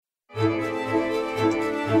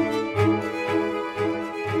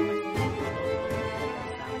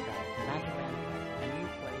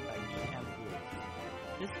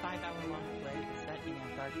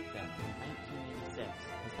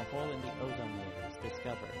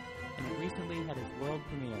recently had his world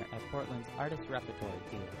premiere at Portland's Artist Repertory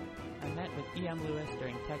Theater. I met with E.M. Lewis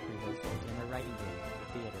during tech rehearsals in her writing room at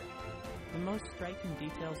the theater. The most striking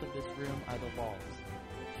details of this room are the walls.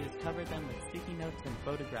 She has covered them with sticky notes and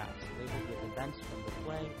photographs labeled with events from the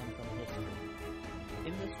play and from history.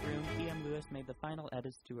 In this room, E.M. Lewis made the final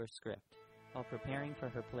edits to her script while preparing for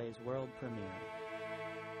her play's world premiere.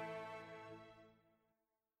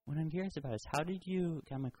 What I'm curious about is, how did you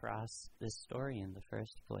come across this story in the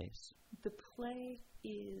first place? The play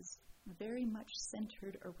is very much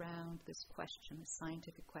centered around this question, the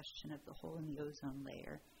scientific question of the hole in the ozone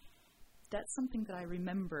layer. That's something that I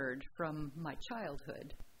remembered from my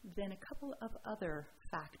childhood. Then a couple of other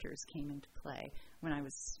factors came into play when I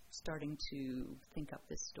was starting to think up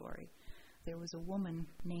this story. There was a woman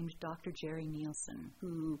named Dr. Jerry Nielsen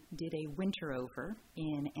who did a winter over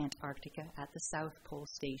in Antarctica at the South Pole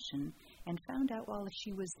Station and found out while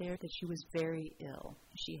she was there that she was very ill.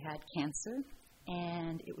 She had cancer,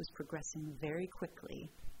 and it was progressing very quickly.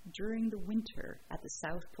 During the winter at the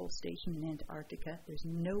South Pole Station in Antarctica, there's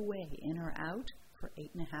no way in or out for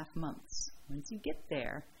 8.5 months. Once you get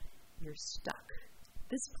there, you're stuck.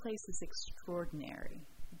 This place is extraordinary.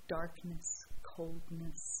 Darkness,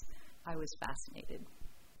 coldness. I was fascinated.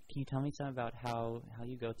 Can you tell me something about how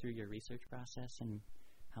you go through your research process and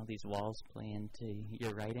how these walls play into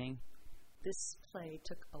your writing? This play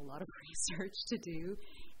took a lot of research to do.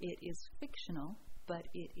 It is fictional, but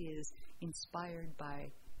it is inspired by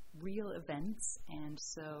real events, and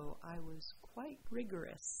so I was quite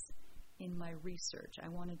rigorous in my research. I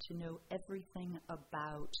wanted to know everything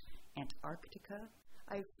about Antarctica.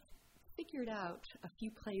 I figured out a few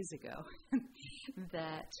plays ago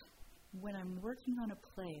that when I'm working on a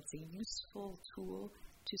play, it's a useful tool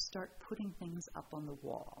to start putting things up on the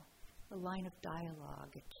wall. A line of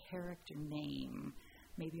dialogue, a character name,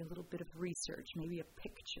 maybe a little bit of research, maybe a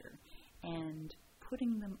picture, and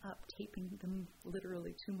putting them up, taping them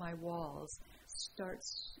literally to my walls,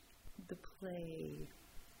 starts the play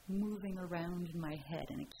moving around in my head,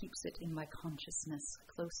 and it keeps it in my consciousness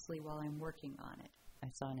closely while I'm working on it. I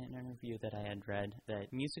saw in an interview that I had read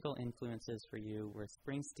that musical influences for you were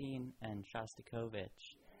Springsteen and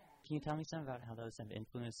Shostakovich. Can you tell me something about how those have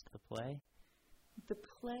influenced the play? The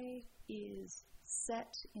play is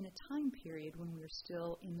set in a time period when we were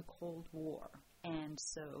still in the Cold War, and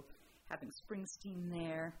so having Springsteen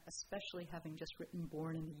there, especially having just written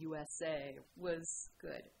Born in the USA, was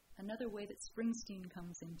good. Another way that Springsteen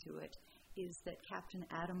comes into it is that Captain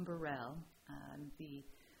Adam Burrell, the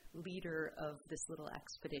leader of this little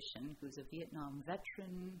expedition, who's a Vietnam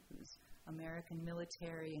veteran, who's American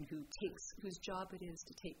military, and whose job it is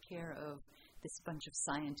to take care of this bunch of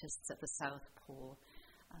scientists at the South Pole,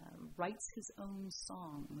 writes his own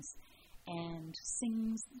songs and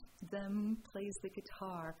sings them, plays the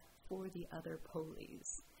guitar for the other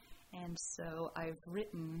polies. And so I've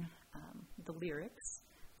written the lyrics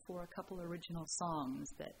for a couple original songs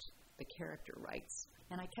that the character writes,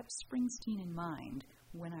 and I kept Springsteen in mind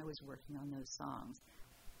when I was working on those songs.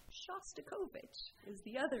 Shostakovich is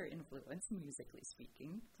the other influence, musically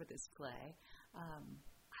speaking, for this play.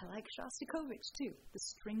 I like Shostakovich, too. The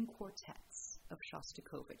string quartets of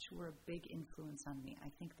Shostakovich were a big influence on me. I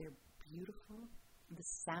think they're beautiful. The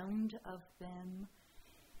sound of them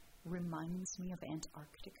reminds me of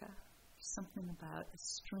Antarctica. Something about the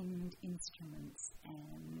stringed instruments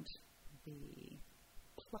and the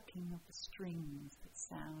plucking of the strings that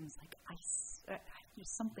sounds like ice.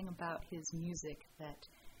 There's something about his music that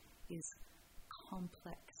is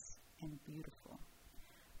complex and beautiful.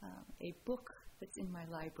 A book that's in my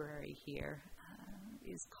library here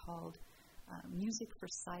is called Music for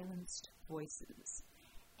Silenced Voices,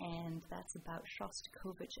 and that's about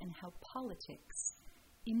Shostakovich and how politics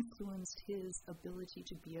influenced his ability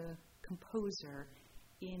to be a composer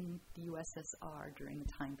in the USSR during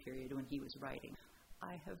the time period when he was writing.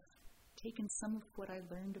 I have taken some of what I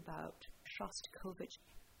learned about Shostakovich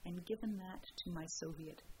and given that to my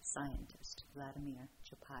Soviet scientist, Vladimir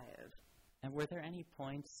Chapayev. And were there any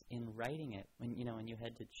points in writing it when you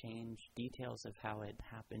had to change details of how it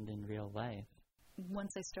happened in real life?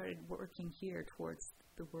 Once I started working here towards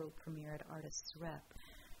the world premiere at Artists Rep,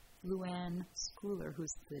 Luann Schooler,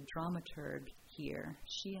 who's the dramaturg here,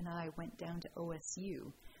 she and I went down to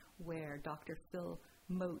OSU, where Dr. Phil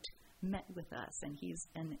Mote met with us, and he's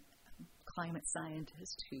a climate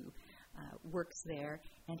scientist who works there,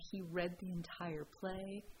 and he read the entire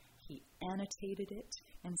play, he annotated it,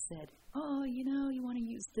 and said, you want to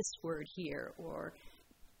use this word here, or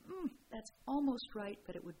that's almost right,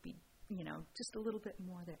 but it would be, just a little bit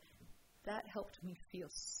more there. That helped me feel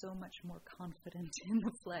so much more confident in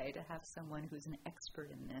the play, to have someone who's an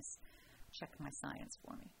expert in this check my science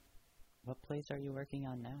for me. What plays are you working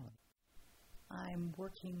on now? I'm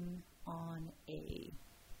working on a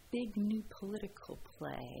big new political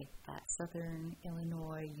play at Southern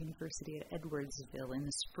Illinois University at Edwardsville in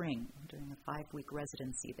the spring during a 5-week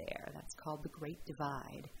residency there. That's called The Great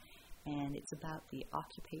Divide, and it's about the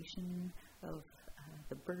occupation of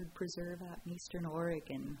the bird preserve out in eastern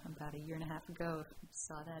Oregon about a year and a half ago.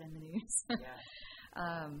 Saw that in the news.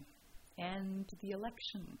 Yeah. And the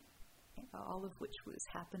election, all of which was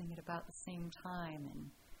happening at about the same time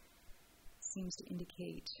and seems to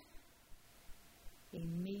indicate a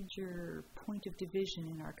major point of division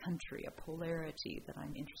in our country, a polarity that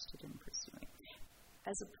I'm interested in pursuing.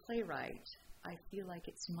 As a playwright, I feel like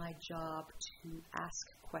it's my job to ask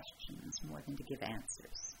questions more than to give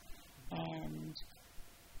answers. And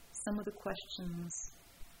some of the questions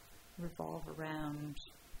revolve around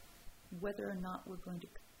whether or not we're going to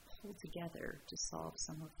pull together to solve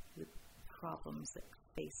some of the problems that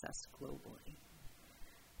face us globally,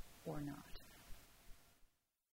 or not.